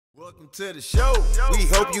Welcome to the show. We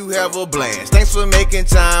hope you have a blast. Thanks for making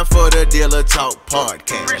time for the Dealer Talk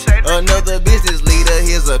podcast. Another business leader,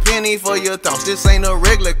 here's a penny for your thoughts. This ain't a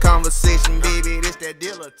regular conversation, baby. This that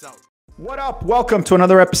Dealer Talk. What up? Welcome to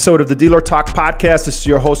another episode of the Dealer Talk podcast. This is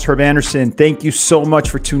your host, Herb Anderson. Thank you so much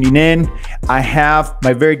for tuning in. I have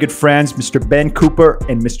my very good friends, Mr. Ben Cooper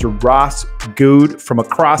and Mr. Ross Good from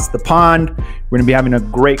across the pond. We're going to be having a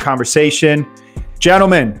great conversation.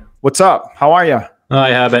 Gentlemen, what's up? How are you?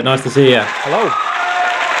 Hi, Herbert. Nice to see you. Hello.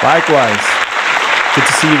 Likewise. Good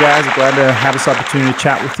to see you guys. I'm glad to have this opportunity to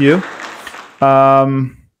chat with you.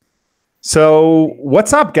 So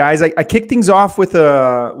what's up, guys? I kicked things off with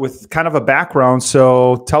kind of a background.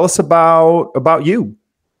 So tell us about you.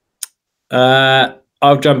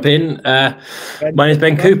 I'll jump in. My name is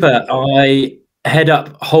Ben Cooper. I head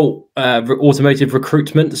up Holt Automotive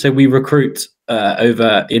Recruitment. So we recruit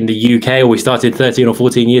over in the UK, or we started 13 or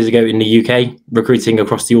 14 years ago in the UK, recruiting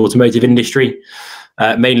across the automotive industry,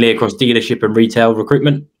 mainly across dealership and retail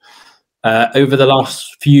recruitment. Over the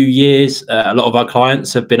last few years, a lot of our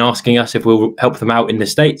clients have been asking us if we'll help them out in the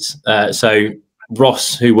States. So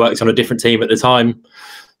Ross, who worked on a different team at the time,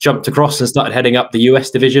 jumped across and started heading up the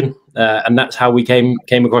US division. And that's how we came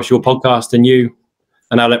across your podcast and you.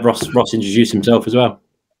 And I'll let Ross introduce himself as well.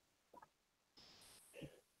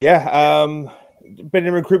 Yeah, been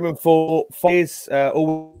in recruitment for 5 years,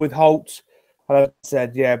 all with Holt. And I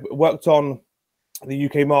said, yeah, worked on the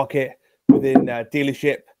UK market within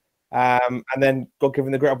dealership. And then got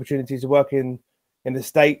given the great opportunities to work in the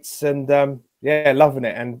States, and yeah, loving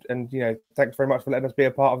it. And you know, thanks very much for letting us be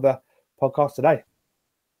a part of the podcast today.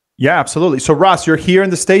 Yeah, absolutely. So Ross, you're here in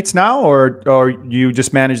the States now, or you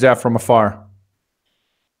just manage that from afar?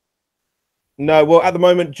 No, well, at the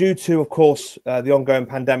moment, due to, of course, the ongoing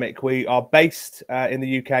pandemic, we are based in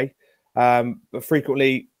the UK, but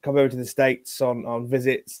frequently come over to the States on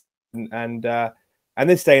visits and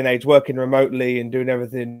this day and age, working remotely and doing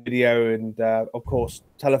everything video and, of course,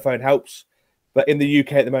 telephone helps. But in the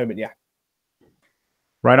UK at the moment, yeah.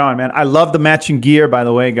 Right on, man. I love the matching gear, by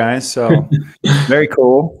the way, guys. So very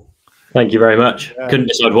cool. Thank you very much. Yeah. Couldn't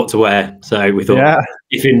decide what to wear. So we thought,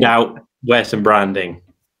 if in doubt, wear some branding.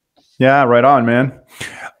 Yeah, right on, man.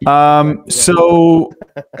 So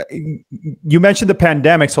you mentioned the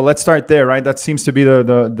pandemic. So let's start there, right? That seems to be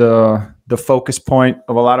the focus point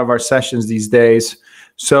of a lot of our sessions these days.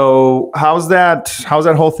 So how's that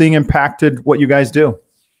whole thing impacted what you guys do?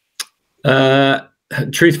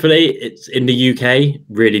 Truthfully, it's in the UK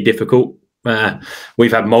really difficult.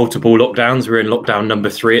 We've had multiple lockdowns. We're in lockdown number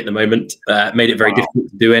 3 at the moment. Made it very difficult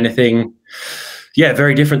to do anything. Yeah,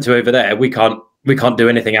 very different to over there. We can't do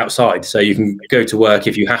anything outside. So you can go to work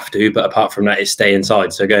if you have to, but apart from that, it's stay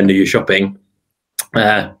inside. So go and do your shopping.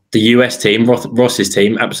 The US team, Ross's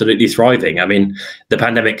team, absolutely thriving. I mean, the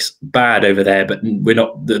pandemic's bad over there, but we're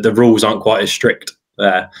not. The rules aren't quite as strict.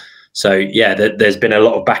 So yeah, there's been a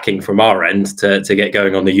lot of backing from our end to get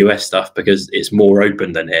going on the US stuff because it's more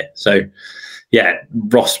open than here. So yeah,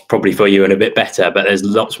 Ross probably for you and a bit better, but there's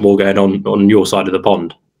lots more going on your side of the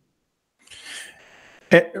pond.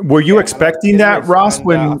 Were you expecting that, Ross? And,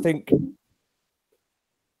 when I think,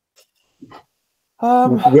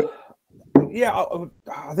 yeah,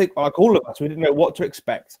 I think like all of us, we didn't know what to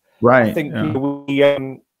expect. Right. I think we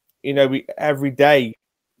every day,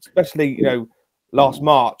 especially last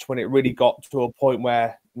March when it really got to a point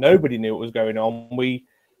where nobody knew what was going on. We,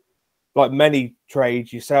 like many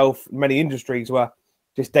trades, yourself, many industries, were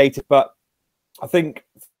just dated. But I think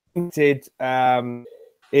is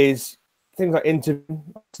things like interview,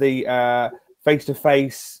 the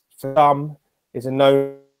face-to-face for some is a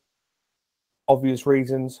no obvious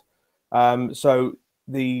reasons. So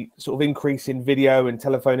the sort of increase in video and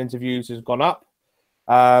telephone interviews has gone up.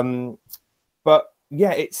 But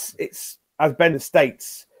yeah, it's as Ben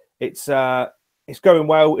states, it's going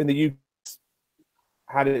well in the UK.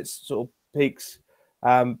 Had its sort of peaks,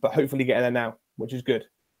 but hopefully getting there now, which is good.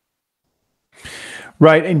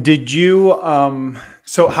 Right. And did you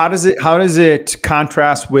so how does it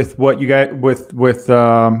contrast with what you got with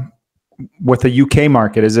the UK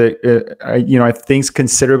market? Is it are things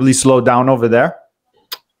considerably slowed down over there?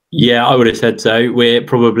 Yeah, I would have said so. We're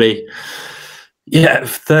probably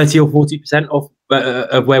 30 or 40% of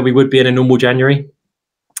where we would be in a normal January.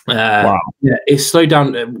 Wow. Yeah, it's slowed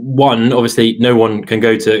down. One, obviously, no one can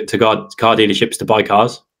go to car dealerships to buy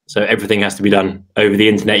cars. So everything has to be done over the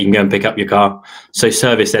internet. You can go and pick up your car. So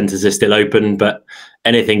service centers are still open, but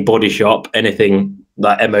anything body shop, anything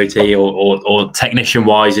like MOT or technician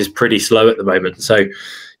wise is pretty slow at the moment. So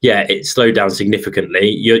yeah, it's slowed down significantly.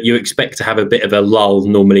 You expect to have a bit of a lull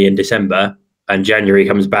normally in December, and January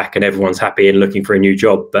comes back and everyone's happy and looking for a new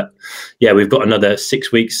job. But yeah, we've got another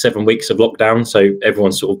 6 weeks, 7 weeks of lockdown, so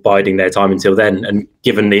everyone's sort of biding their time until then. And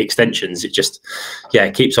given the extensions, it just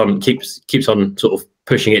keeps on sort of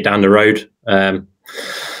pushing it down the road. So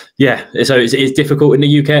it's difficult in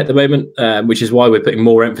the UK at the moment, which is why we're putting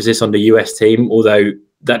more emphasis on the US team. Although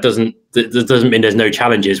that doesn't mean there's no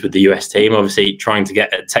challenges with the US team. Obviously, trying to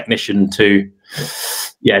get a technician to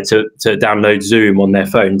download Zoom on their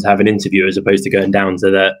phone to have an interview as opposed to going down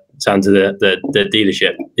to the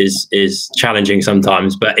dealership is challenging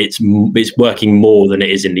sometimes. But it's working more than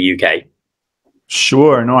it is in the UK.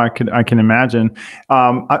 Sure. No, I can imagine.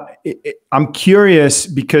 I'm curious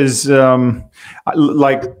because,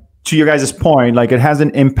 like, to your guys' point, like, it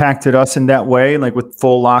hasn't impacted us in that way, like with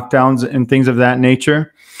full lockdowns and things of that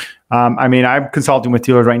nature. I mean, I'm consulting with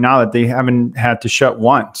dealers right now that they haven't had to shut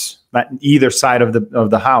once, at either side of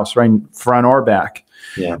the house, right, front or back.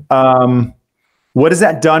 Yeah. What has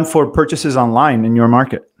that done for purchases online in your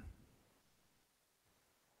market?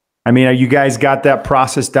 I mean, are you guys got that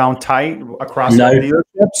process down tight across the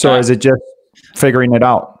dealerships, or is it just figuring it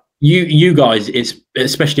out? You guys, it's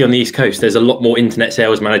especially on the East Coast, there's a lot more internet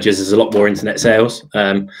sales managers. There's a lot more internet sales.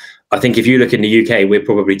 I think if you look in the UK, we're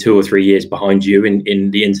probably 2 or 3 years behind you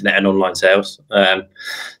in the internet and online sales.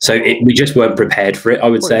 We just weren't prepared for it, I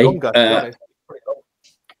would say.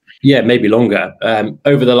 Maybe longer.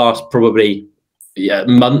 Over the last probably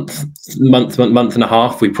month and a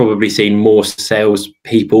half, we've probably seen more sales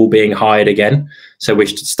people being hired again. So we're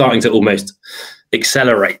starting to almost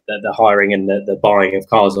accelerate the hiring and the buying of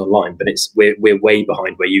cars online, but we're way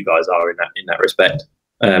behind where you guys are in that respect.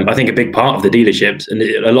 I think a big part of the dealerships and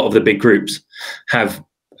a lot of the big groups have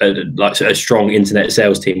a strong internet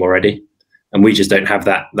sales team already, and we just don't have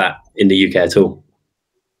that in the UK at all.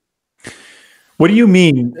 What do you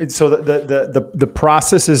mean? So the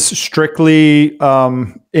process is strictly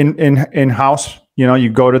in house. You know, you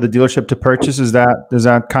go to the dealership to purchase. Is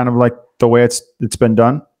that kind of like the way it's been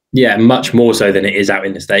done? Yeah, much more so than it is out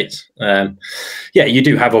in the States. You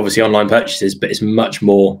do have obviously online purchases, but it's much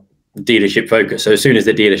more dealership focused. So as soon as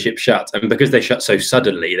the dealership shut, and because they shut so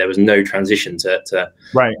suddenly, there was no transition to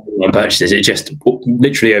online purchases. It just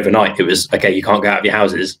literally overnight, it was okay. You can't go out of your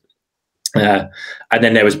houses. And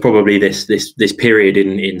then there was probably this period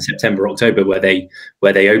in September, October where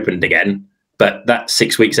they opened again. But that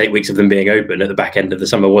 6 weeks, 8 weeks of them being open at the back end of the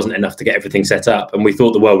summer wasn't enough to get everything set up. And we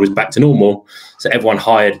thought the world was back to normal. So everyone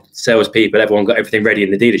hired salespeople, everyone got everything ready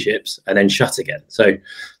in the dealerships and then shut again. So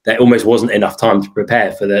there almost wasn't enough time to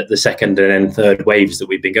prepare for the second and then third waves that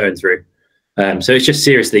we've been going through. So it's just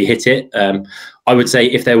seriously hit it. I would say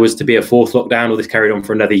if there was to be a fourth lockdown or this carried on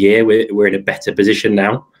for another year, we're in a better position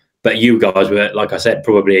now. But you guys were, like I said,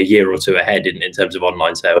 probably a year or two ahead in terms of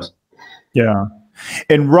online sales. Yeah.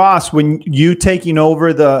 And Ross, when you taking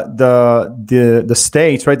over the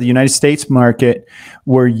States, right, the United States market,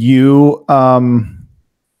 were you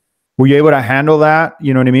able to handle that?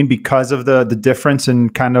 You know what I mean? Because of the difference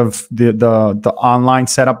in kind of the online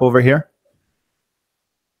setup over here?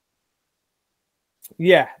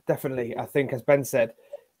 Yeah, definitely. I think, as Ben said,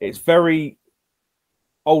 it's very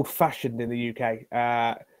old-fashioned in the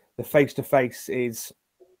UK. The face-to-face is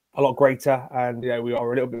a lot greater, and we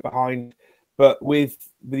are a little bit behind. But with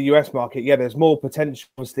the US market, there's more potential.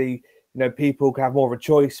 Obviously, people can have more of a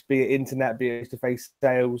choice, be it internet, be it face-to-face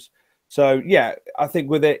sales. So, I think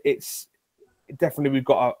with it, it's definitely we've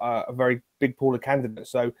got a very big pool of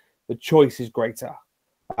candidates. So the choice is greater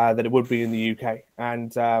than it would be in the UK.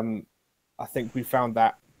 And I think we found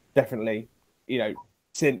that definitely,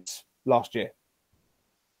 since last year.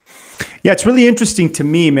 Yeah, it's really interesting to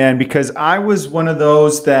me, man, because I was one of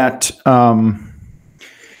those that,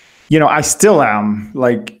 I still am.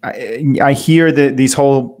 Like, I hear these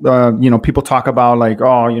whole, people talk about like,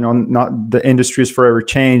 not the industry is forever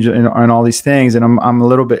change and all these things. And I'm a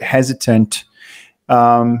little bit hesitant.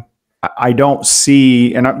 I don't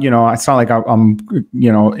see, and it's not like I'm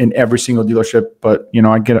in every single dealership, but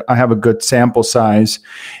I have a good sample size,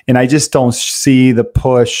 and I just don't see the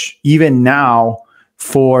push even now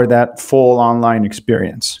for that full online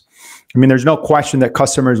experience. I mean, there's no question that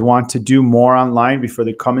customers want to do more online before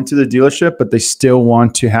they come into the dealership, but they still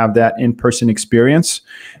want to have that in-person experience.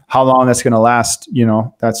 How long that's going to last,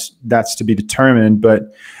 that's to be determined.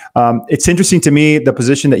 But it's interesting to me, the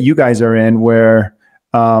position that you guys are in where,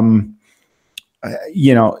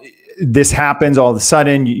 this happens all of a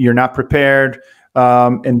sudden, you're not prepared.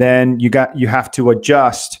 And then you have to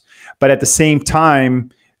adjust. But at the same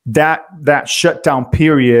time, that shutdown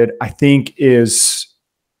period, I think, is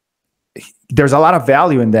there's a lot of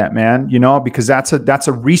value in that, man, you know, because that's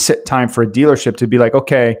a reset time for a dealership to be like,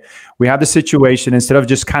 okay, we have the situation, instead of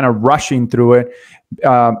just kind of rushing through it.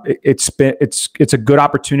 It's a good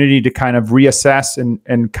opportunity to kind of reassess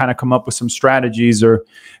and kind of come up with some strategies, or,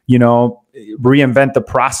 you know, reinvent the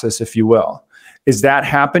process, if you will. Is that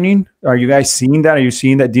happening? Are you guys seeing that? Are you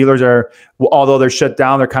seeing that dealers are, although they're shut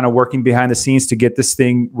down, they're kind of working behind the scenes to get this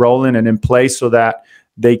thing rolling and in place so that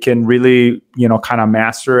they can really, you know, kind of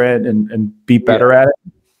master it and be better at it?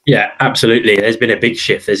 Yeah, absolutely. There's been a big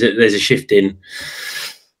shift. There's a shift in,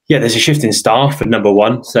 there's a shift in staff, for number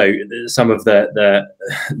one. So some of the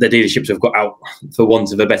dealerships have got out, for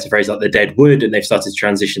want of a better phrase, like the dead wood, and they've started to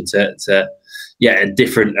transition to a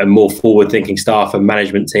different and more forward-thinking staff and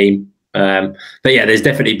management team. But yeah, there's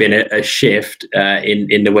definitely been a shift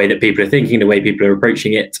in the way that people are thinking, the way people are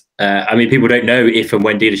approaching it. I mean, people don't know if and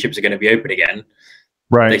when dealerships are going to be open again.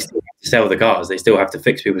 Right. They still have to sell the cars. They still have to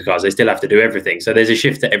fix people's cars. They still have to do everything. So there's a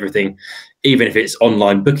shift to everything, even if it's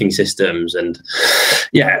online booking systems and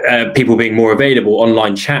people being more available,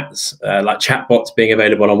 online chats, like chatbots being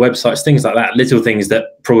available on websites, things like that. Little things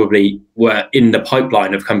that probably were in the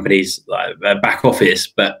pipeline of companies' back office,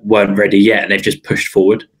 but weren't ready yet, and they've just pushed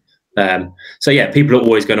forward. So yeah, people are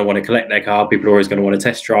always going to want to collect their car. People are always going to want to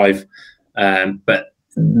test drive. But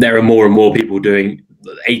there are more and more people doing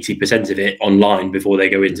 80% of it online before they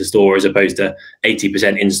go into store, as opposed to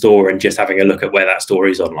 80% in store and just having a look at where that store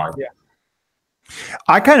is online. Yeah.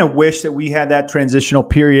 I kind of wish that we had that transitional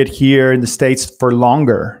period here in the States for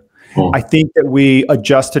longer. I think that we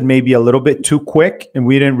adjusted maybe a little bit too quick, and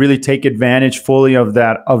we didn't really take advantage fully of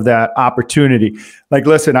that opportunity. Like,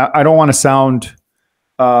 listen, I don't want to sound,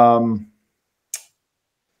 I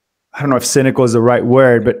don't know if cynical is the right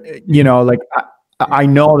word, but, you know, like, I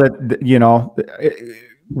know that, you know,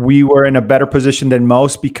 we were in a better position than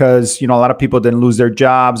most because, you know, a lot of people didn't lose their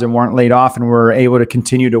jobs and weren't laid off and were able to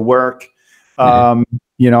continue to work.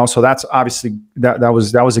 You know, so that's obviously that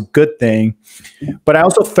was a good thing. But I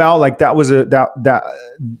also felt like that was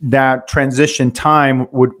that transition time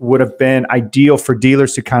would have been ideal for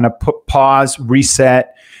dealers to kind of pause,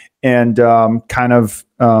 reset, and kind of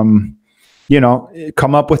you know,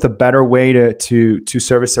 come up with a better way to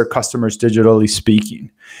service their customers, digitally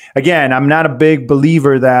speaking. Again, I'm not a big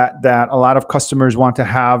believer that a lot of customers want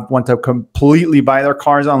to completely buy their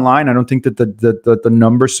cars online. I don't think that the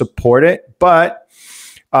numbers support it, but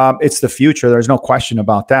it's the future. There's no question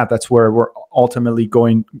about that. That's where we're ultimately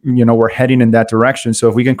going. You know, we're heading in that direction. So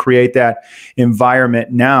if we can create that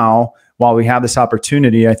environment now, while we have this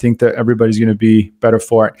opportunity, I think that everybody's going to be better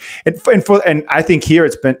for it. And I think here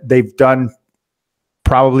they've done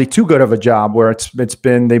probably too good of a job, where they've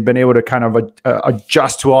been able to kind of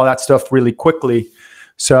adjust to all that stuff really quickly.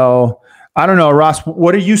 So I don't know, Ross,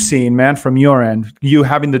 what are you seeing, man, from your end? You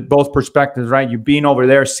having both perspectives, right? You being over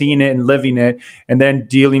there, seeing it and living it, and then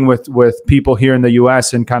dealing with people here in the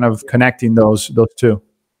US and kind of connecting those two.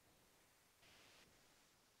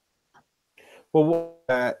 Well,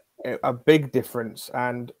 a big difference,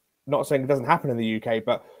 and not saying it doesn't happen in the UK,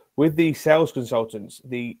 but with the sales consultants,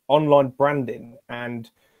 the online branding,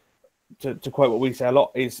 and to quote what we say a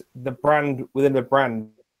lot, is the brand within the brand.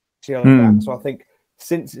 So I think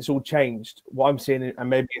since it's all changed, what I'm seeing, and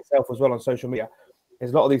maybe yourself as well on social media,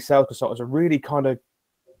 is a lot of these sales consultants are really kind of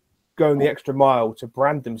going the extra mile to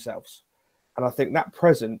brand themselves. And I think that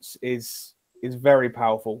presence is very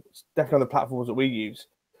powerful. It's definitely on the platforms that we use.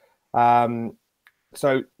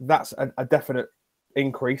 So that's a definite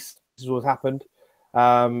increase. This has always happened.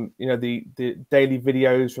 You know, the daily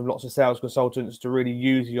videos from lots of sales consultants to really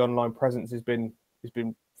use the online presence has been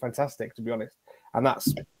fantastic, to be honest. And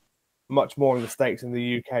that's much more in the States than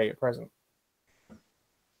the UK at present.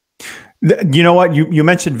 You know what? You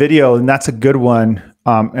mentioned video, and that's a good one.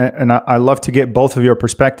 And I love to get both of your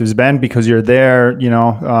perspectives, Ben, because you're there, you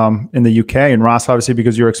know, in the UK, and Ross, obviously,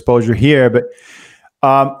 because your exposure here. But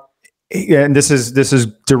and this is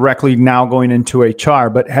directly now going into HR,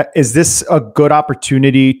 but is this a good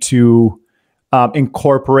opportunity to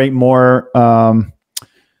incorporate more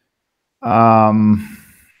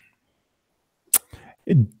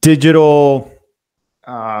digital,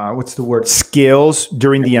 what's the word, skills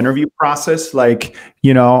during the interview process? Like,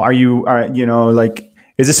 you know,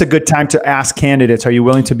 is this a good time to ask candidates? Are you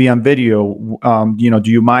willing to be on video? You know,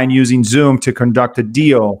 do you mind using Zoom to conduct a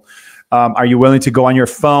deal? Are you willing to go on your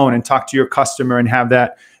phone and talk to your customer and have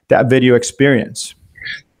that video experience?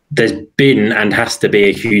 There's been and has to be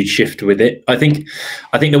a huge shift with it. I think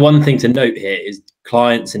the one thing to note here is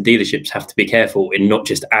clients and dealerships have to be careful in not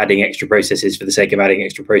just adding extra processes for the sake of adding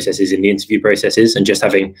extra processes in the interview processes, and just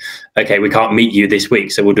having, okay, we can't meet you this week,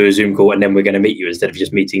 so we'll do a Zoom call and then we're going to meet you, instead of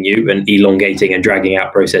just meeting you and elongating and dragging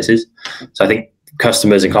out processes. So I think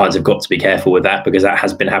customers and clients have got to be careful with that, because that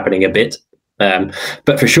has been happening a bit.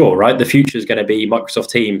 But for sure, right, the future is going to be Microsoft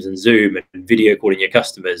Teams and Zoom and video calling your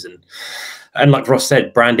customers, and like Ross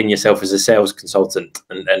said, branding yourself as a sales consultant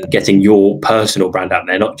and getting your personal brand out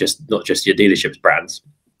there, not just your dealership's brands.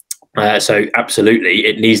 So absolutely,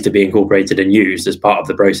 it needs to be incorporated and used as part of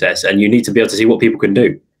the process, and you need to be able to see what people can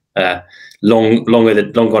do. Long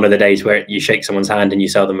gone are the days where you shake someone's hand and you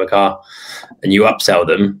sell them a car and you upsell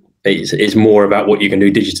them. It's more about what you can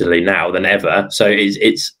do digitally now than ever. So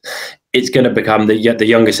it's going to become the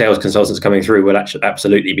younger sales consultants coming through will actually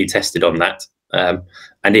absolutely be tested on that.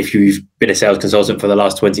 And if you've been a sales consultant for the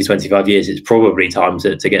last 20, 25 years, it's probably time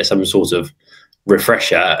to get some sort of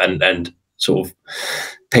refresher and sort of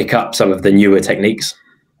pick up some of the newer techniques.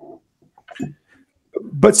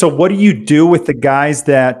 But so what do you do with the guys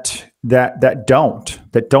that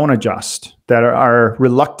don't adjust, that are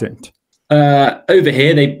reluctant? Over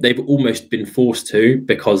here, they've almost been forced to,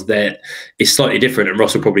 because it's slightly different, and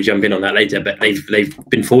Ross will probably jump in on that later. But they've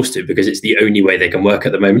been forced to, because it's the only way they can work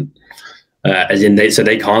at the moment. So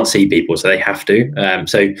they can't see people, so they have to.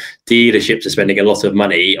 So dealerships are spending a lot of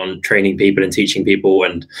money on training people and teaching people,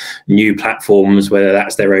 and new platforms, whether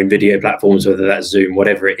that's their own video platforms, whether that's Zoom,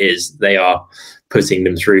 whatever it is, they are putting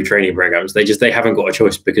them through training programs. They haven't got a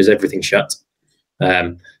choice, because everything's shut.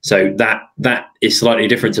 So that is slightly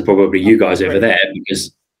different to probably you guys over there,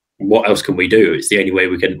 because what else can we do? It's the only way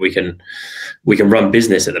we can run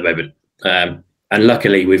business at the moment. And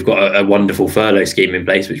luckily, we've got a wonderful furlough scheme in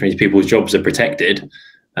place, which means people's jobs are protected.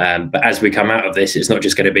 But as we come out of this, it's not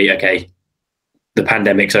just going to be, okay, the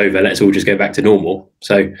pandemic's over, let's all just go back to normal.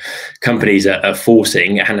 So companies are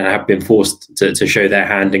forcing and have been forced to show their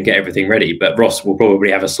hand and get everything ready. But Ross will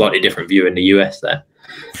probably have a slightly different view in the US there.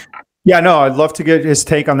 Yeah, no, I'd love to get his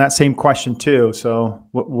take on that same question too. So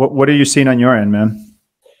what are you seeing on your end, man?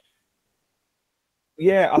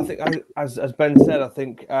 Yeah, I think, as Ben said, I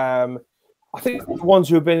think the ones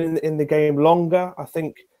who have been in the game longer, I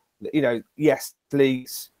think, yes, the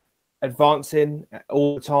league's advancing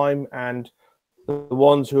all the time, and the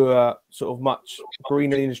ones who are sort of much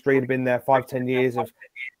green in the industry and have been there 5-10 years have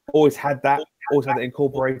always had that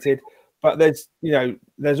incorporated. But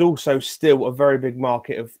there's also still a very big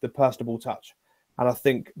market of the personable touch, and I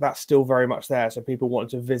think that's still very much there. So people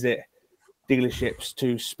want to visit dealerships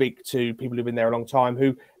to speak to people who've been there a long time,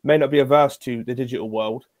 who may not be averse to the digital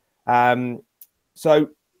world. So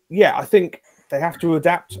yeah, I think they have to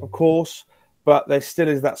adapt, of course, but there still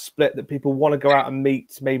is that split that people want to go out and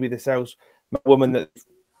meet maybe the saleswoman that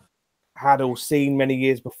had or seen many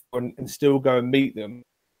years before and still go and meet them,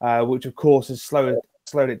 which of course has slowed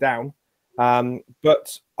it down.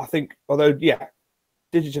 But I think, although, yeah,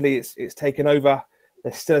 digitally it's taken over,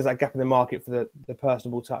 there still is that gap in the market for the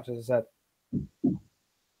personable touch, as I said.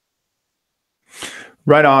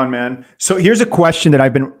 Right on, man. So here's a question that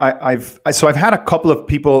I've had a couple of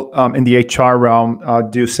people in the HR realm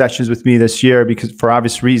do sessions with me this year, because for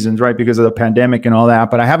obvious reasons, right? Because of the pandemic and all that.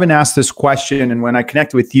 But I haven't asked this question. And when I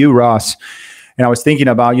connected with you, Ross, and I was thinking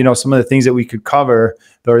about, some of the things that we could cover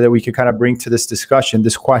or that we could kind of bring to this discussion,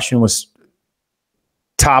 this question was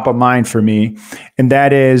top of mind for me. And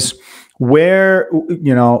that is what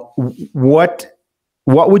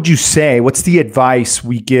would you say? What's the advice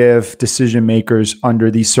we give decision makers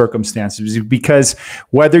under these circumstances? Because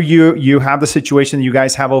whether you have the situation that you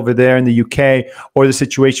guys have over there in the UK or the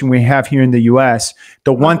situation we have here in the US,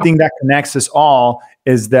 the one thing that connects us all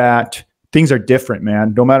is that things are different,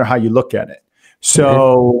 man, no matter how you look at it.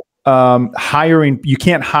 So hiring, you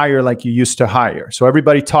can't hire like you used to hire. So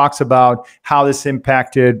everybody talks about how this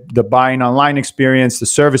impacted the buying online experience, the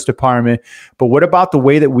service department, but what about the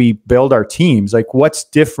way that we build our teams? Like, what's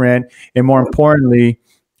different? And more importantly,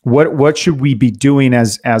 what should we be doing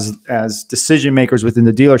as decision makers within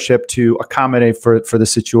the dealership to accommodate for the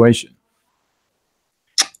situation?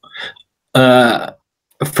 From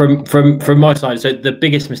my side, so the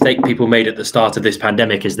biggest mistake people made at the start of this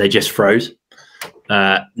pandemic is they just froze.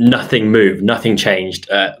 Nothing moved, nothing changed.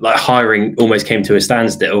 Like hiring almost came to a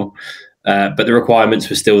standstill, but the requirements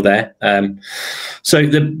were still there. So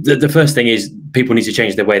the first thing is people need to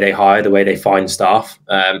change the way they hire, the way they find staff.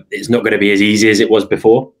 It's not going to be as easy as it was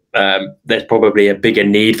before. There's probably a bigger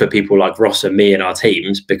need for people like Ross and me and our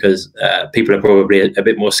teams, because people are probably a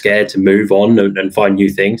bit more scared to move on and find new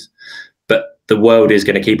things. But the world is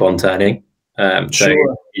going to keep on turning. So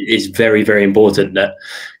it's very, very important that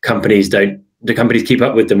companies keep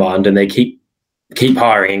up with demand and they keep keep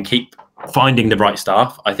hiring and keep finding the right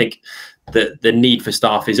staff. I think that the need for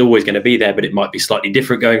staff is always going to be there, but it might be slightly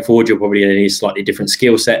different going forward. You're probably going to need a slightly different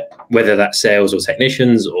skill set, whether that's sales or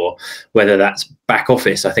technicians or whether that's back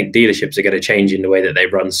office. I think dealerships are going to change in the way that they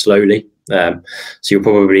run slowly. So you'll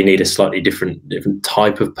probably need a slightly different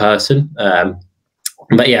type of person.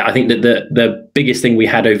 But yeah, I think that the biggest thing we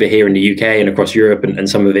had over here in the UK and across Europe and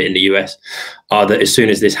some of it in the US are that as soon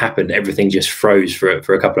as this happened, everything just froze for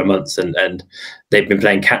a couple of months, and they've been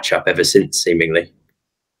playing catch up ever since, seemingly.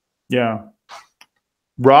 Yeah.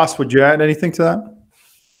 Ross, would you add anything to that?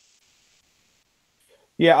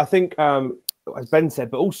 Yeah, I think, as Ben said,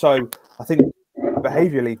 but also I think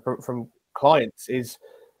behaviorally from clients is,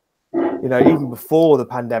 even before the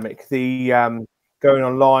pandemic, the going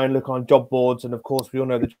online, look on job boards, and of course we all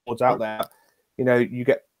know the job boards out there. You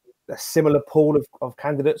get a similar pool of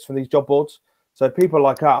candidates from these job boards. So people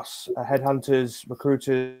like us, headhunters,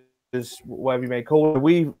 recruiters, whatever you may call it,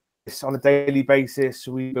 we on a daily basis,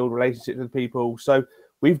 we build relationships with people. So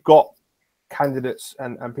we've got candidates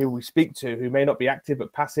and people we speak to who may not be active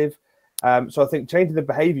but passive. So I think changing the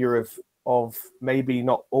behavior of maybe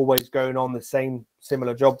not always going on the same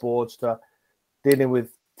similar job boards to dealing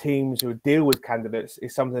with teams who deal with candidates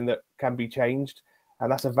is something that can be changed,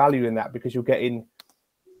 and that's a value in that, because you're getting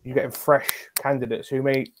fresh candidates who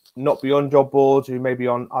may not be on job boards, who may be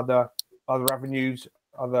on other avenues,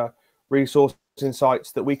 other resource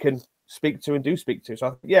insights that we can speak to and do speak to.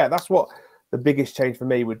 So yeah, that's what the biggest change for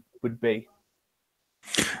me would be.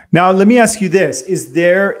 Now, let me ask you this. Is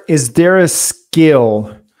there a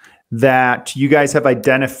skill that you guys have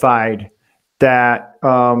identified that,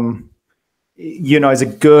 is a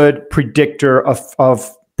good predictor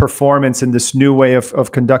of performance in this new way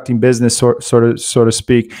of conducting business, so to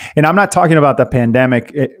speak? And I'm not talking about the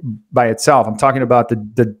pandemic by itself. I'm talking about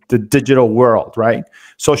the digital world, right?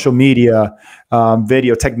 Social media,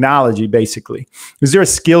 video, technology, basically. Is there a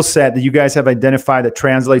skill set that you guys have identified that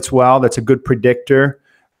translates well, that's a good predictor,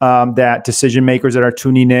 that decision makers that are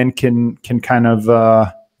tuning in can kind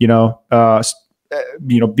of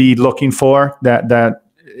be looking for, that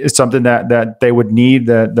is something that they would need,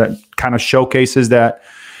 that kind of showcases that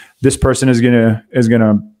this person is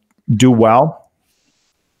gonna do well?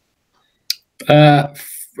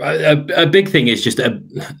 A big thing is just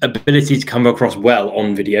ability to come across well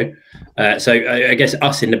on video. So I guess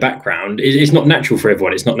us in the background, it's not natural for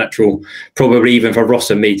everyone. It's not natural, probably even for Ross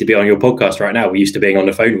and me, to be on your podcast right now. We're used to being on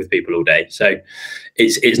the phone with people all day. So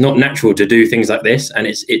it's not natural to do things like this. And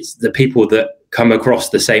it's the people that come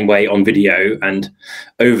across the same way on video and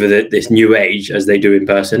over this new age as they do in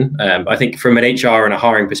person. I think from an HR and a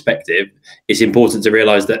hiring perspective, it's important to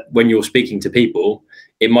realize that when you're speaking to people,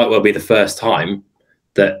 it might well be the first time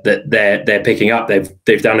that they're picking up. They've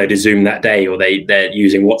downloaded Zoom that day, or they're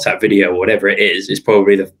using WhatsApp video or whatever it is. It's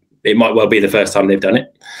probably it might well be the first time they've done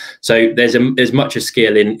it. So there's much a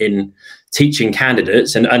skill in teaching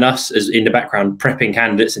candidates and us as in the background, prepping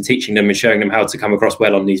candidates and teaching them and showing them how to come across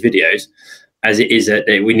well on these videos, as it is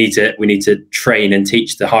we need to train and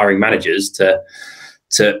teach the hiring managers to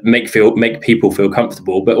make people feel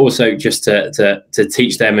comfortable, but also just to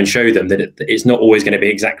teach them and show them that it's not always going to be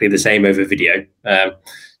exactly the same over video.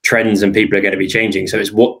 Trends and people are going to be changing, so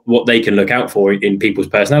it's what they can look out for in people's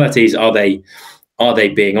personalities. Are they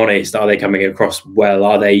being honest? Are they coming across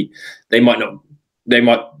well? They might have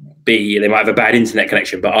a bad internet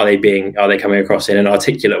connection, but are they coming across in an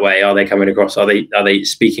articulate way? Are they coming across? Are they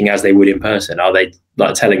speaking as they would in person? Are they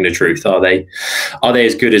telling the truth? Are they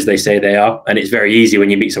as good as they say they are? And it's very easy when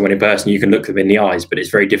you meet someone in person, you can look them in the eyes, but it's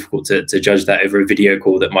very difficult to judge that over a video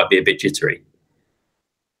call that might be a bit jittery.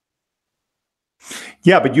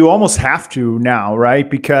 Yeah, but you almost have to now, right?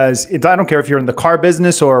 Because I don't care if you're in the car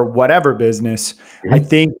business or whatever business. Mm-hmm. I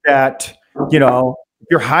think that,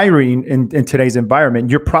 you're hiring in today's environment,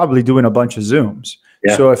 you're probably doing a bunch of Zooms.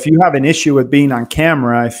 Yeah. So if you have an issue with being on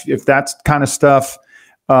camera, if that kind of stuff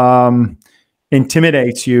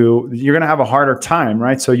intimidates you, you're going to have a harder time,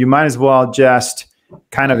 right? So you might as well just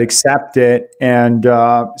kind of accept it and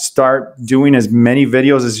start doing as many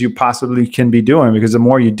videos as you possibly can be doing, because the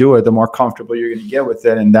more you do it, the more comfortable you're going to get with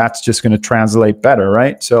it. And that's just going to translate better,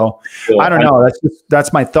 right? So I don't know.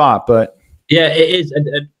 That's my thought, but. Yeah, it is. And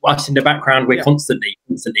us in the background, we're constantly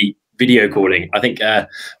video calling. I think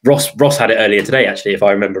Ross had it earlier today, actually, if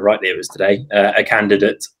I remember rightly, it was today. A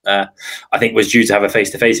candidate, I think, was due to have a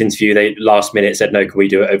face-to-face interview. They last minute said, no, can we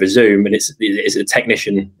do it over Zoom? And it's a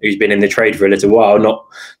technician who's been in the trade for a little while,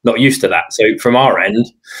 not used to that. So from our end,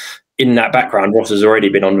 in that background, Ross has already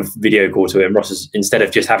been on a video call to him. Ross has, instead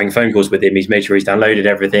of just having phone calls with him, he's made sure he's downloaded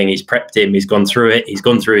everything, he's prepped him, he's gone through it, he's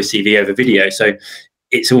gone through his CV over video. So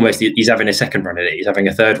it's almost he's having a second run at it. He's having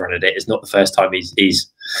a third run at it. It's not the first time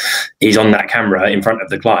he's on that camera in front of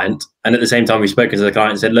the client. And at the same time, we've spoken to the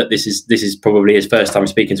client and said, look, this is probably his first time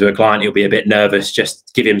speaking to a client. He'll be a bit nervous.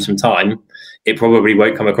 Just give him some time. It probably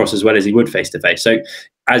won't come across as well as he would face to face. So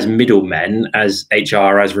as middlemen, as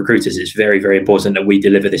HR, as recruiters, it's very, very important that we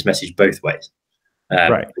deliver this message both ways.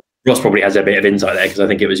 Right. Ross probably has a bit of insight there because I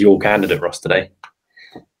think it was your candidate, Ross, today.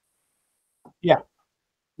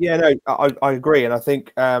 Yeah, no, I agree. And I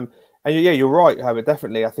think, and yeah, you're right, Herbert,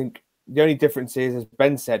 definitely. I think the only difference is, as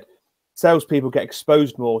Ben said, salespeople get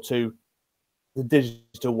exposed more to the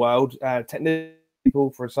digital world. Technical people,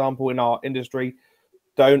 for example, in our industry,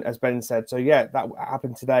 don't, as Ben said. So yeah, that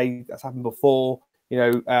happened today. That's happened before. You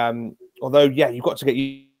know, although yeah, you've got to get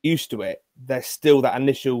used to it. There's still that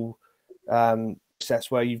initial process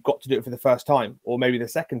where you've got to do it for the first time, or maybe the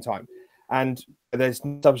second time, and there's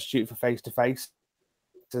no substitute for face to face,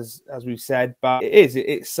 as we've said. But it is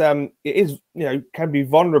you know, can be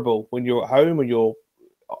vulnerable when you're at home, when you're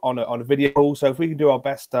on a video call. So if we can do our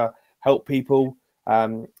best to help people.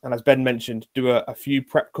 And as Ben mentioned, do a few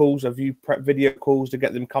prep calls, a few prep video calls to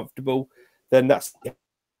get them comfortable, then that's it.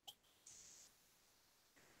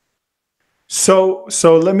 So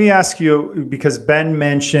let me ask you, because Ben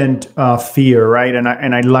mentioned fear, right? And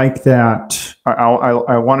I like that.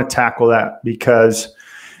 I want to tackle that because,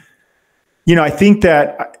 you know, I think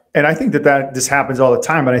that this happens all the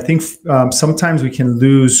time, but I think sometimes we can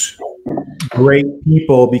lose great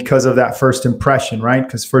people because of that first impression, right?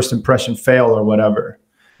 Because first impression fail or whatever.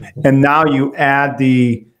 And now you add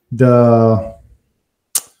the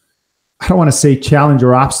I don't want to say challenge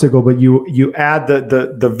or obstacle, but you add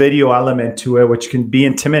the video element to it, which can be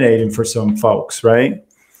intimidating for some folks, right?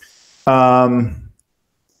 When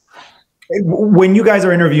you guys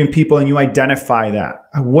are interviewing people and you identify that,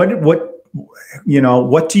 what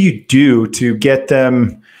do you do to get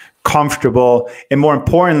them comfortable, and more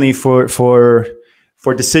importantly for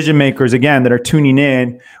decision makers again that are tuning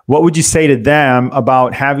in, what would you say to them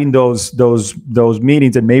about having those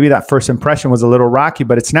meetings? And maybe that first impression was a little rocky,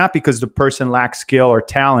 but it's not because the person lacks skill or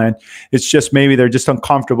talent. It's just maybe they're just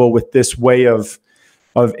uncomfortable with this way of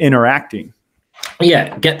interacting.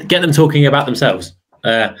 Yeah, get them talking about themselves.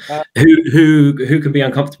 Who can be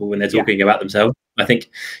uncomfortable when they're talking about themselves? I think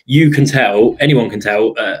you can tell, anyone can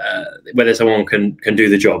tell whether someone can do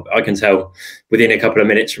the job. I can tell within a couple of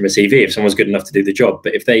minutes from a CV if someone's good enough to do the job.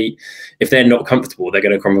 But if they're not comfortable, they're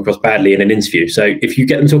going to come across badly in an interview. So if you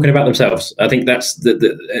get them talking about themselves, I think that's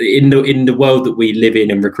in the world that we live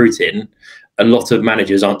in and recruit in. A lot of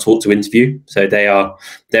managers aren't taught to interview, so they're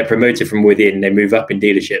promoted from within. They move up in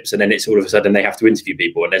dealerships, and then it's all of a sudden they have to interview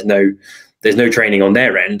people, and there's no training on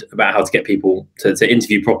their end about how to get people to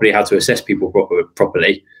interview properly, how to assess people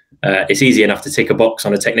properly. It's easy enough to tick a box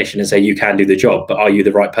on a technician and say you can do the job, but are you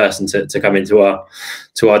the right person to come into our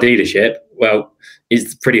dealership? Well,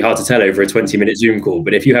 it's pretty hard to tell over a 20-minute Zoom call.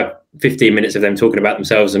 But if you have 15 minutes of them talking about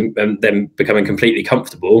themselves and them becoming completely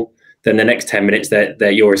comfortable, then the next 10 minutes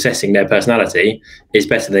that you're assessing their personality is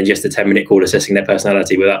better than just a 10-minute call assessing their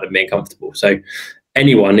personality without them being comfortable. So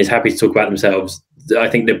anyone is happy to talk about themselves. I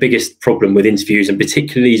think the biggest problem with interviews, and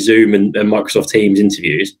particularly Zoom and Microsoft Teams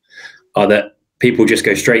interviews, are that people just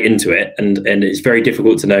go straight into it, and it's very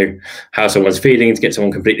difficult to know how someone's feeling, to get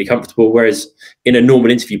someone completely comfortable. Whereas in a normal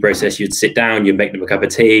interview process, you'd sit down, you'd make them a cup of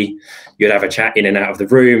tea, you'd have a chat in and out of the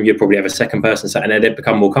room, you'd probably have a second person sat in there, they'd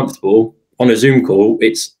become more comfortable. On a Zoom call,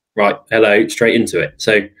 it's right, hello, straight into it.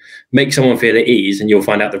 So make someone feel at ease and you'll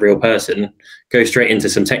find out the real person. Go straight into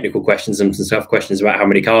some technical questions and some tough questions about how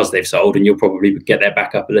many cars they've sold, and you'll probably get their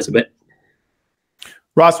back up a little bit.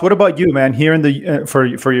 Ross, what about you, man? Here in the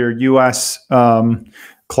for your US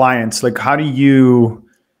clients, like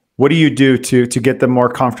what do you do to get them more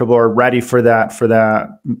comfortable or ready for that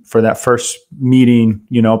first meeting?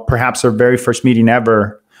 You know, perhaps their very first meeting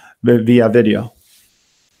ever via video.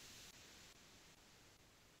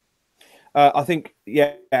 I think,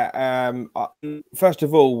 first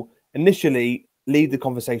of all, initially lead the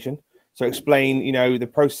conversation. So explain, you know, the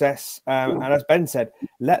process. And as Ben said,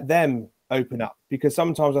 let them open up, because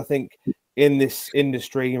sometimes I think in this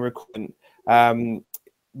industry and recruitment, the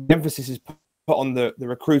emphasis is put on the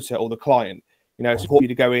recruiter or the client. You know, it's important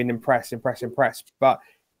you to go in, impress. But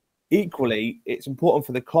equally, it's important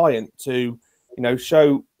for the client to, you know,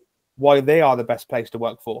 show why they are the best place to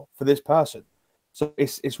work for this person. So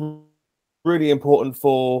it's really important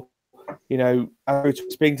for, you know,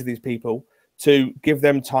 speaking to these people, to give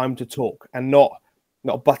them time to talk and not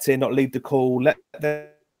butt in, not lead the call. Let them.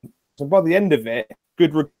 So by the end of it,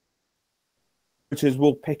 good recruiters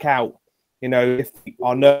will pick out, you know, if they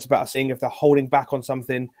are nervous about seeing if they're holding back on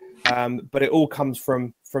something, but it all comes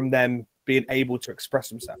from them being able to express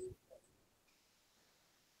themselves.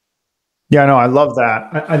 Yeah, no, I love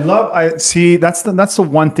that. I see that's the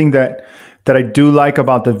one thing that I do like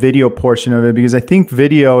about the video portion of it, because I think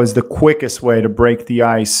video is the quickest way to break the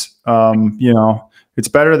ice. You know, it's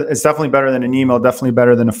better. It's definitely better than an email, definitely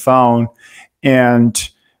better than a phone. And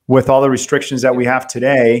with all the restrictions that we have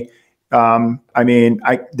today, I mean,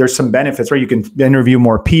 there's some benefits, right? You can interview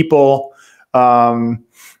more people.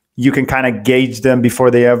 You can kind of gauge them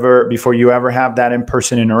before you ever have that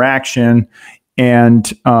in-person interaction. And,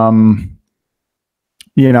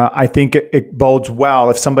 you know, I think it bodes well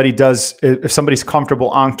if somebody's comfortable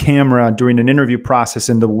on camera during an interview process.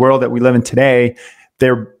 In the world that we live in today,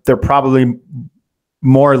 they're probably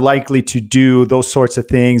more likely to do those sorts of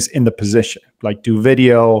things in the position, like do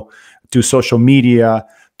video, do social media,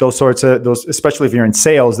 especially if you're in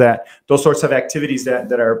sales, that those sorts of activities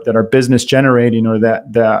that are business generating, or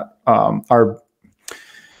that are,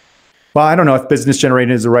 well, I don't know if business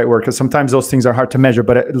generating is the right word, because sometimes those things are hard to measure,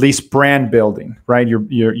 but at least brand building, right? You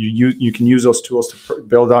can use those tools to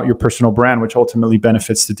build out your personal brand, which ultimately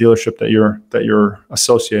benefits the dealership that you're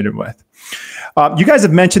associated with. You guys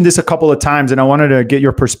have mentioned this a couple of times, and I wanted to get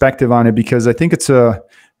your perspective on it, because I think it's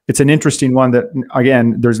an interesting one that,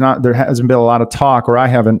 again, there hasn't been a lot of talk, or I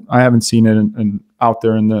haven't seen it out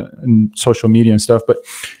there in social media and stuff. But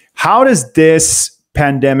how does this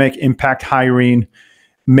pandemic impact hiring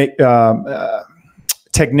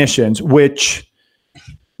technicians, which,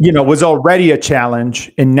 you know, was already a challenge,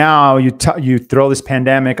 and now you throw this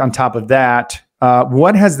pandemic on top of that?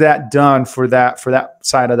 What has that done for that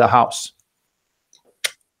side of the house?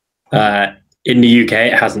 In the UK,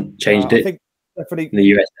 it hasn't changed it. I think definitely. In the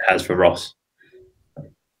US, it has for Ross.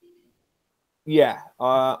 Yeah,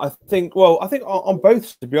 I think on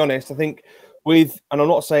both, to be honest, I think and I'm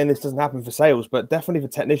not saying this doesn't happen for sales, but definitely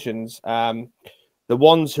for technicians, the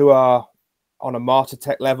ones who are on a Master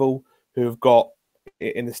Tech level, who have got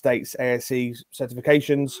in the States ASE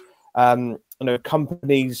certifications, you know,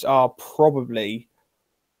 companies are probably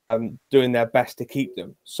doing their best to keep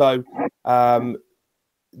them. So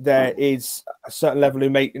there is a certain level who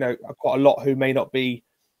may, you know, quite a lot who may not be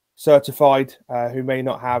certified, who may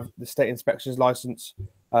not have the state inspections license,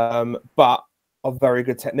 but are very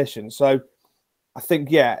good technicians. So I think,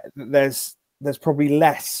 yeah, there's probably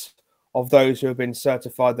less of those who have been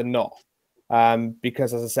certified than not,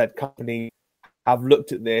 because, as I said, companies have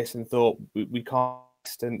looked at this and thought we can't,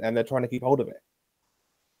 and they're trying to keep hold of it.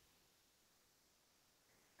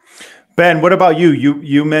 Ben, what about you?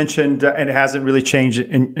 You mentioned, and it hasn't really changed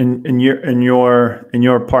in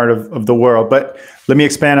your part of the world, but let me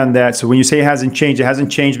expand on that. So when you say it hasn't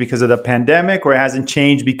changed because of the pandemic, or it hasn't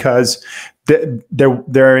changed because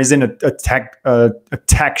there isn't a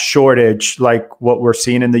tech shortage like what we're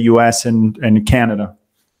seeing in the US and Canada?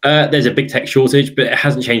 There's a big tech shortage, but it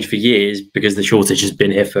hasn't changed for years, because the shortage has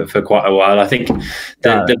been here for quite a while. I think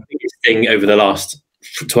the biggest thing over the last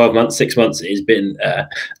 12 months, 6 months, has been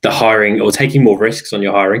the hiring, or taking more risks on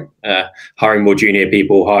your hiring more junior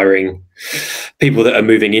people, hiring people that are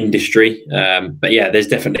moving industry. But yeah, there's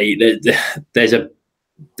definitely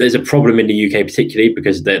there's a problem in the UK, particularly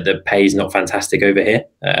because the pay is not fantastic over here,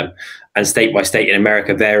 and state by state in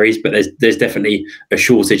America varies, but there's definitely a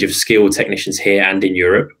shortage of skilled technicians here and in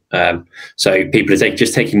Europe. So people are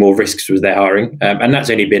just taking more risks with their hiring, and that's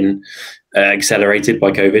only been accelerated by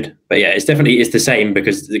COVID. But yeah, it's the same,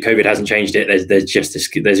 because the COVID hasn't changed it.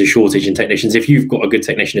 There's a shortage in technicians. If you've got a good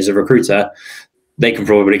technician as a recruiter, they can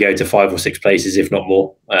probably go to 5 or 6 places, if not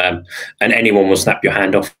more, and anyone will snap your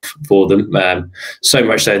hand off for them. So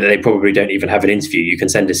much so that they probably don't even have an interview. You can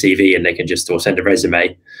send a CV and they can or send a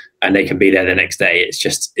resume, and they can be there the next day. It's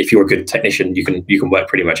just, if you're a good technician, you can work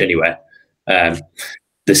pretty much anywhere.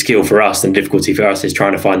 The skill for us and difficulty for us is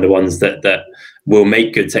trying to find the ones that will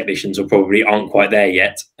make good technicians, or probably aren't quite there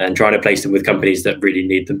yet, and trying to place them with companies that really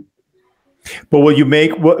need them. But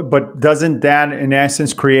but doesn't that in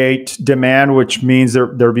essence create demand, which means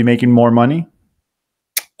they'll be making more money?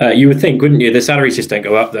 You would think, wouldn't you? The salaries just don't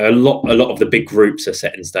go up there. A lot of the big groups are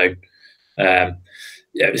set in stone.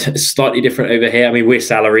 Yeah, it's slightly different over here. I mean, we're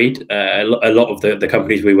salaried. A lot of the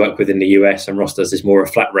companies we work with in the US, and Ross does, is more a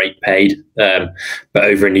flat rate paid. But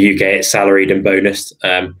over in the UK, it's salaried and bonused.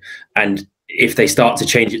 And if they start to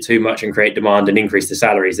change it too much and create demand and increase the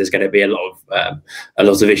salaries, there's going to be a lot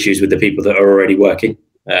of issues with the people that are already working.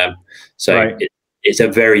 So right. It's a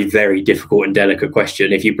very, very difficult and delicate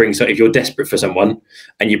question. If you're desperate for someone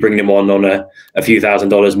and you bring them on a few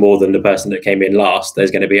 $1,000s more than the person that came in last,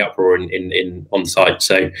 there's going to be uproar on the site.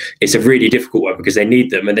 So it's a really difficult one, because they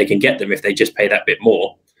need them, and they can get them if they just pay that bit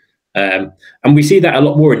more. And we see that a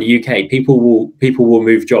lot more in the UK. People will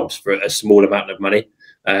move jobs for a small amount of money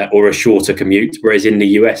or a shorter commute, whereas in the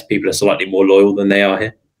US, people are slightly more loyal than they are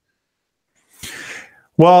here.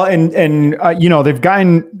 Well, and you know, they've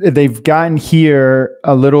gotten here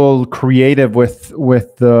a little creative with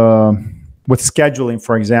scheduling,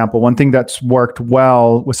 for example. One thing that's worked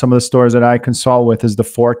well with some of the stores that I consult with is the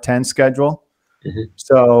 4-10 schedule. Mm-hmm.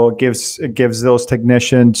 So it gives those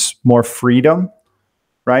technicians more freedom,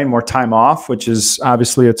 right? More time off, which is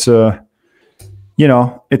obviously it's a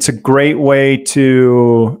great way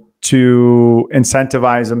to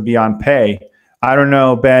incentivize them beyond pay. I don't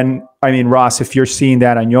know, Ben. I mean, Ross, if you're seeing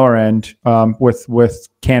that on your end with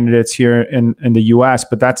candidates here in the U.S.,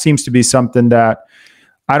 but that seems to be something that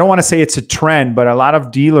I don't want to say it's a trend, but a lot of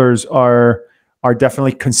dealers are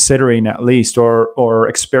definitely considering at least or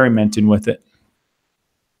experimenting with it.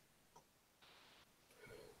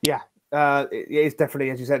 Yeah, it is definitely,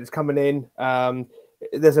 as you said, it's coming in.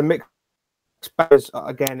 There's a mix.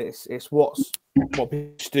 Again, it's what people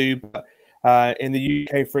do, but in the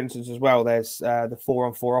UK, for instance, as well, there's the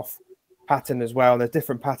 4-on 4-off pattern as well. And there's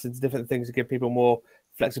different patterns, different things to give people more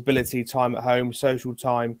flexibility, time at home, social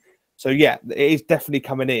time. So yeah, it is definitely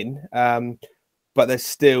coming in, but there's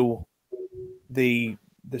still the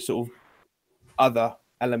sort of other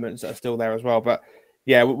elements that are still there as well. But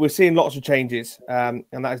yeah, we're seeing lots of changes, and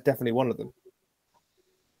that is definitely one of them.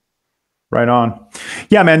 Right on.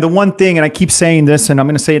 Yeah, man. The one thing, and I keep saying this, and I'm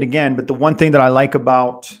going to say it again, but the one thing that I like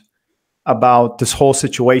about this whole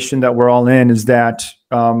situation that we're all in is that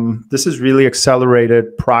this has really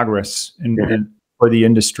accelerated progress for the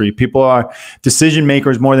industry. Decision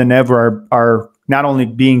makers more than ever are not only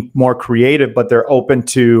being more creative, but they're open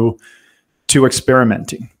to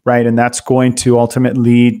experimenting, right? And that's going to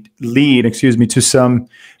ultimately lead to some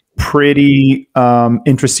pretty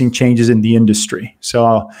interesting changes in the industry.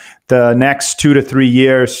 So the next 2 to 3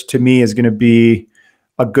 years to me is going to be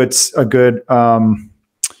a good sign,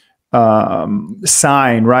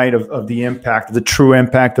 right, of the impact, the true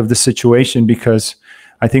impact of the situation, because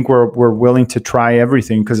I think we're willing to try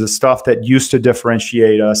everything, because the stuff that used to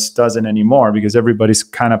differentiate us doesn't anymore, because everybody's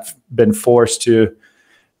kind of been forced to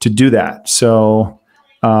do that. So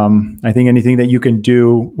I think anything that you can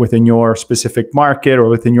do within your specific market or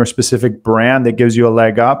within your specific brand that gives you a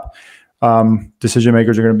leg up, decision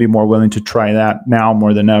makers are going to be more willing to try that now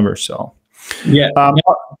more than ever. So yeah.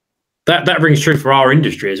 That rings true for our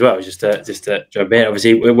industry as well. Just to jump in,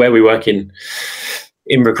 obviously, where we work in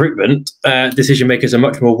recruitment, decision makers are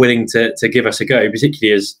much more willing to give us a go,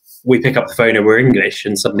 particularly as we pick up the phone and we're English,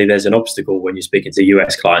 and suddenly there's an obstacle when you're speaking to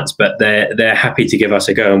US clients. But they're happy to give us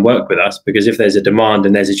a go and work with us, because if there's a demand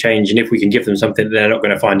and there's a change, and if we can give them something that they're not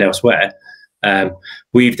going to find elsewhere,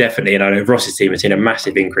 we've definitely, and I know Ross's team has seen a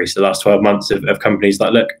massive increase the last 12 months of companies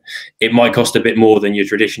like, look, it might cost a bit more than your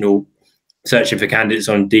traditional searching for candidates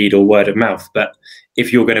on Indeed or word of mouth, but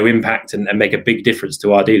if you're going to impact and make a big difference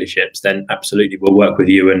to our dealerships, then absolutely we'll work with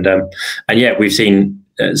you. And yeah, we've seen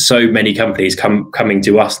so many companies coming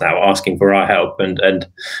to us now asking for our help, and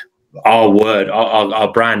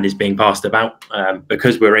our brand is being passed about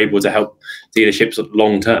because we're able to help dealerships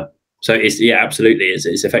long term. So absolutely,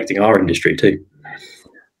 it's affecting our industry too.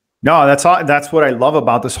 No, that's what I love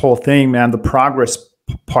about this whole thing, man. The progress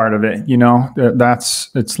part of it,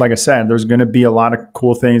 it's like I said, there's going to be a lot of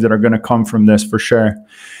cool things that are going to come from this for sure.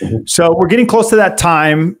 Mm-hmm. So we're getting close to that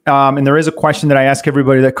time, and there is a question that I ask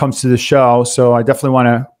everybody that comes to the show, so I definitely want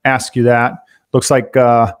to ask you that. Looks like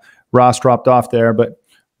Ross dropped off there, but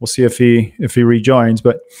we'll see if he rejoins.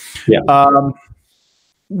 But yeah,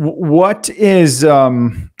 what is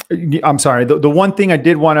I'm sorry, the one thing I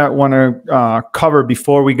did want to cover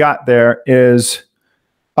before we got there is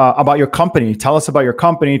about your company. Tell us about your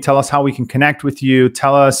company. Tell us how we can connect with you.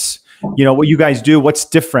 Tell us, what you guys do. What's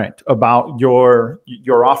different about your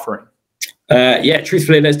offering?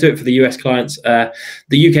 Truthfully, let's do it for the US clients. The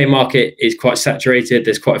UK market is quite saturated.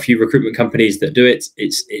 There's quite a few recruitment companies that do it.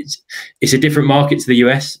 It's a different market to the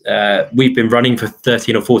US. We've been running for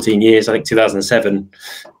 13 or 14 years, I think 2007,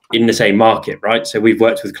 in the same market, right? So we've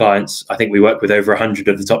worked with clients. I think we work with over 100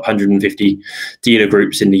 of the top 150 dealer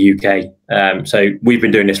groups in the UK. So we've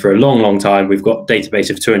been doing this for a long, long time. We've got a database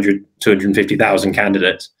of 250,000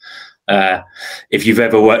 candidates. If you've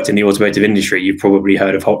ever worked in the automotive industry, you've probably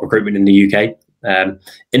heard of Holt Recruitment in the UK.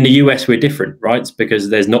 In the US, we're different, right? Because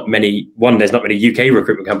there's not many UK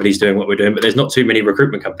recruitment companies doing what we're doing, but there's not too many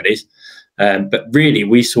recruitment companies. But really,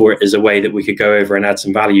 we saw it as a way that we could go over and add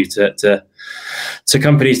some value to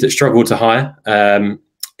companies that struggle to hire.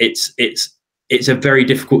 It's it's a very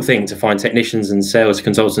difficult thing to find technicians and sales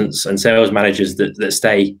consultants and sales managers that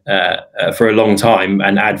stay for a long time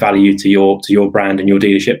and add value to your brand and your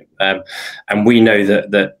dealership. And we know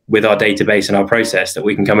that with our database and our process that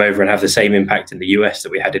we can come over and have the same impact in the US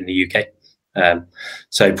that we had in the UK.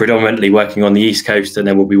 So predominantly working on the East Coast, and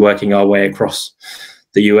then we'll be working our way across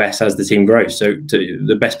the US as the team grows. So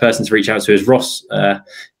the best person to reach out to is Ross.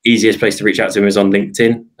 Easiest place to reach out to him is on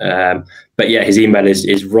LinkedIn. But yeah, his email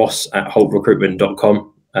is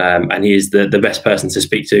ross@holtrecruitment.com. And he is the best person to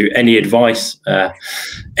speak to. Any advice,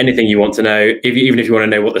 anything you want to know, even if you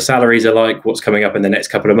want to know what the salaries are like, what's coming up in the next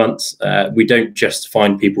couple of months. We don't just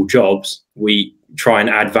find people jobs. We try and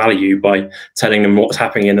add value by telling them what's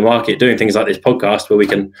happening in the market, doing things like this podcast where we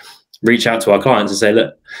can reach out to our clients and say,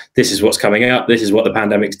 look, this is what's coming up. This is what the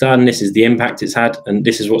pandemic's done. This is the impact it's had. And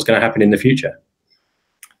this is what's going to happen in the future.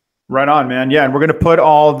 Right on, man. Yeah, and we're going to put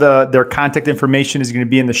all their contact information is going to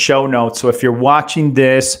be in the show notes. So if you're watching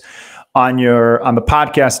this on the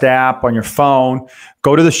podcast app on your phone,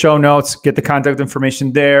 go to the show notes, get the contact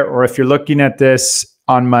information there. Or if you're looking at this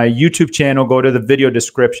on my YouTube channel, go to the video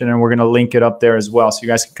description, and we're going to link it up there as well, so you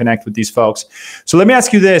guys can connect with these folks. So let me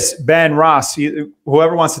ask you this, Ben, Ross,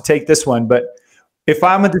 whoever wants to take this one, but if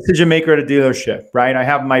I'm a decision maker at a dealership, right? I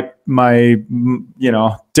have my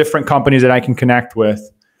different companies that I can connect with.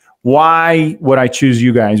 Why would I choose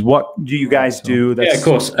you guys? What do you guys do? Yeah, of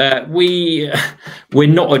course. We're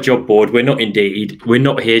not a job board. We're not Indeed. We're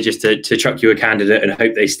not here just to chuck you a candidate and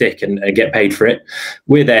hope they stick and get paid for it.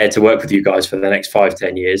 We're there to work with you guys for the next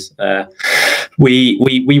 5-10 years. We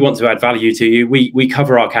want to add value to you. We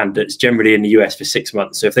cover our candidates generally in the US for 6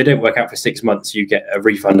 months. So if they don't work out for 6 months, you get a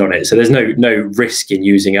refund on it. So there's no risk in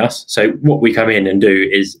using us. So what we come in and do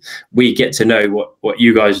is we get to know what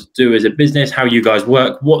you guys do as a business, how you guys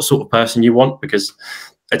work, what sort of person you want, because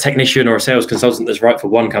a technician or a sales consultant that's right for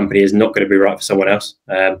one company is not going to be right for someone else.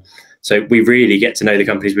 So we really get to know the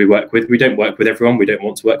companies we work with. We don't work with everyone. We don't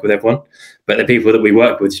want to work with everyone. But the people that we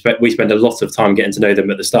work with, we spend a lot of time getting to know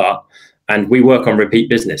them at the start. And we work on repeat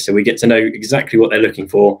business. So we get to know exactly what they're looking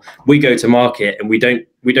for. We go to market, and we don't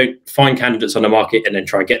find candidates on the market and then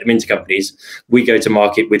try and get them into companies. We go to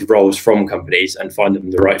market with roles from companies and find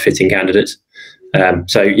them the right fitting candidates.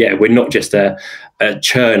 So yeah, we're not just a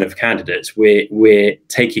churn of candidates. We're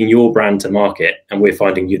taking your brand to market, and we're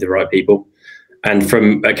finding you the right people. And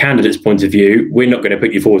from a candidate's point of view, we're not going to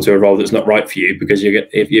put you forward to a role that's not right for you, because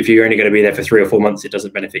if you're only going to be there for 3 or 4 months, it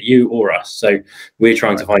doesn't benefit you or us. So we're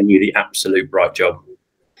trying to find you the absolute right job.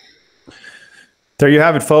 There you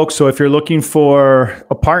have it, folks. So if you're looking for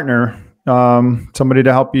a partner, somebody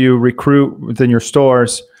to help you recruit within your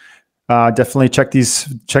stores, definitely check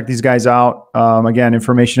these guys out. Again,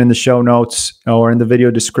 information in the show notes or in the video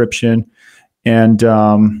description. And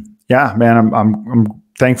yeah, man, I'm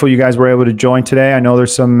thankful you guys were able to join today. I know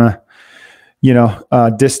there's some,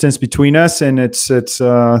 distance between us, and it's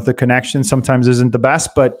the connection sometimes isn't the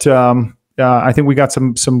best, but I think we got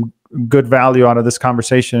some good value out of this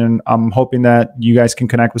conversation, and I'm hoping that you guys can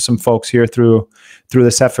connect with some folks here through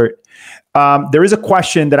this effort. There is a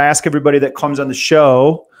question that I ask everybody that comes on the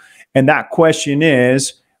show, and that question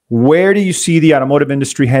is, where do you see the automotive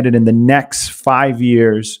industry headed in the next 5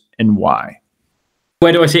 years, and why?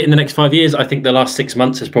 Where do I see it in the next 5 years? I think the last 6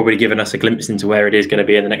 months has probably given us a glimpse into where it is going to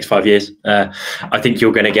be in the next 5 years. I think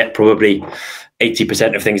you're going to get probably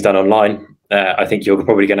 80% of things done online. I think you're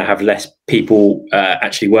probably going to have less people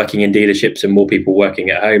actually working in dealerships and more people working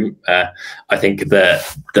at home. I think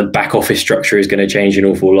the back office structure is going to change an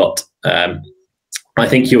awful lot. I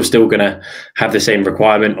think you're still going to have the same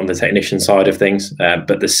requirement on the technician side of things,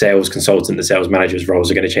 but the sales consultant, the sales manager's roles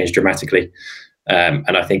are going to change dramatically.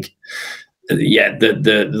 And I think, yeah,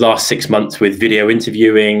 the last 6 months with video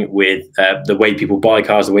interviewing, with the way people buy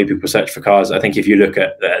cars, the way people search for cars, I think if you look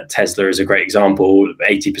at Tesla as a great example,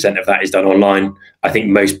 80% of that is done online. I think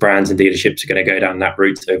most brands and dealerships are going to go down that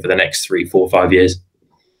route over the next 3, 4, 5 years.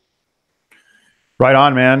 Right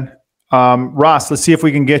on, man. Ross, let's see if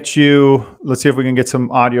we can get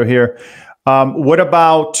some audio here. What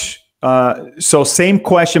about, so same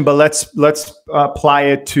question, but let's apply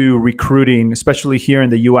it to recruiting, especially here in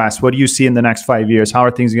the US. What do you see in the next 5 years? How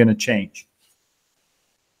are things going to change?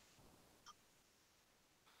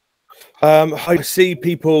 I see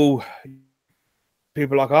people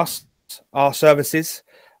like us, our services,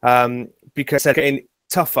 because they're getting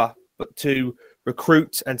tougher to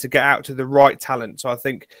recruit and to get out to the right talent. So I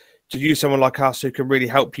think to use someone like us who can really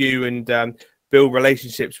help you and build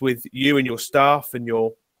relationships with you and your staff and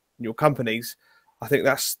your companies, I think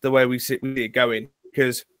that's the way we see it going.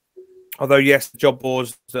 Because although yes, the job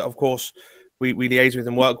boards that of course we liaise with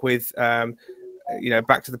and work with,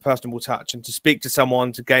 back to the personable touch and to speak to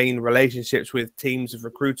someone, to gain relationships with teams of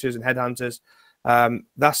recruiters and headhunters.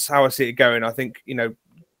 That's how I see it going. I think,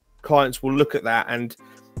 clients will look at that, and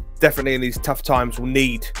definitely in these tough times will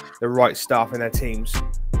need the right staff in their teams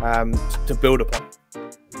to build upon.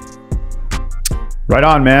 Right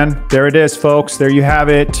on, man. There it is, folks. There you have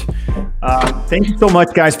it. Thank you so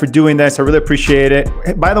much, guys, for doing this. I really appreciate it.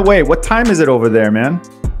 Hey, by the way, what time is it over there, man?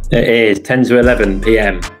 It is 10 to 11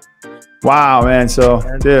 p.m. Wow, man. So,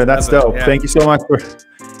 dude, that's dope. Yeah. Thank you so much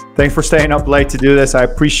thanks for staying up late to do this. I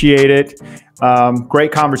appreciate it.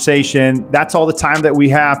 Great conversation. That's all the time that we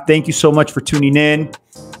have. Thank you so much for tuning in.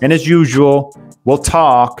 And as usual, we'll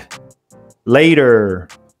talk later.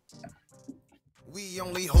 We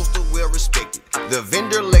only host a well-respected. The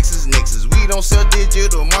vendor LexisNexis. We don't sell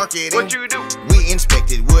digital marketing. What you do? We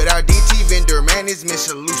inspect it with our DT vendor management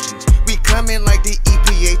solutions. We come in like the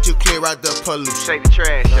EPA to clear out the pollution. Take the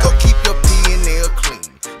trash out. Go keep your P&L clean.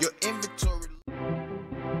 Your inventory.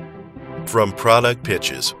 From product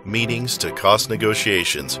pitches, meetings to cost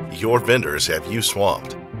negotiations, your vendors have you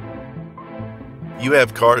swamped. You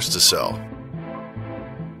have cars to sell,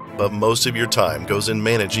 but most of your time goes in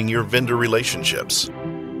managing your vendor relationships.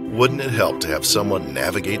 Wouldn't it help to have someone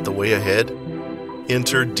navigate the way ahead?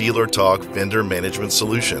 Enter Dealer Talk Vendor Management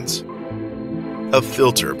Solutions. A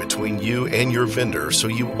filter between you and your vendor so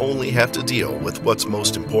you only have to deal with what's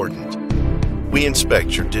most important. We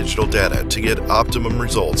inspect your digital data to get optimum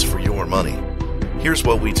results for your money. Here's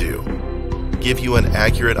what we do. Give you an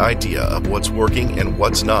accurate idea of what's working and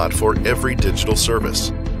what's not for every digital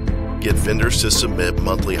service. Get vendors to submit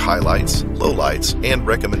monthly highlights, lowlights, and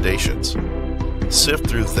recommendations. Sift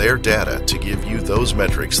through their data to give you those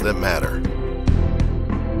metrics that matter.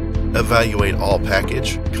 Evaluate all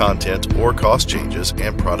package, content, or cost changes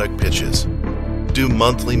and product pitches. Do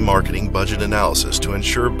monthly marketing budget analysis to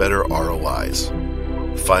ensure better ROIs.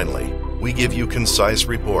 Finally, we give you concise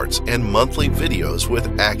reports and monthly videos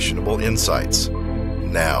with actionable insights.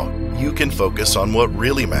 Now, you can focus on what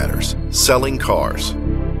really matters, selling cars.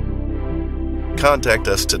 Contact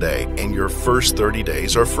us today and your first 30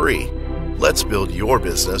 days are free. Let's build your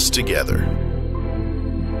business together.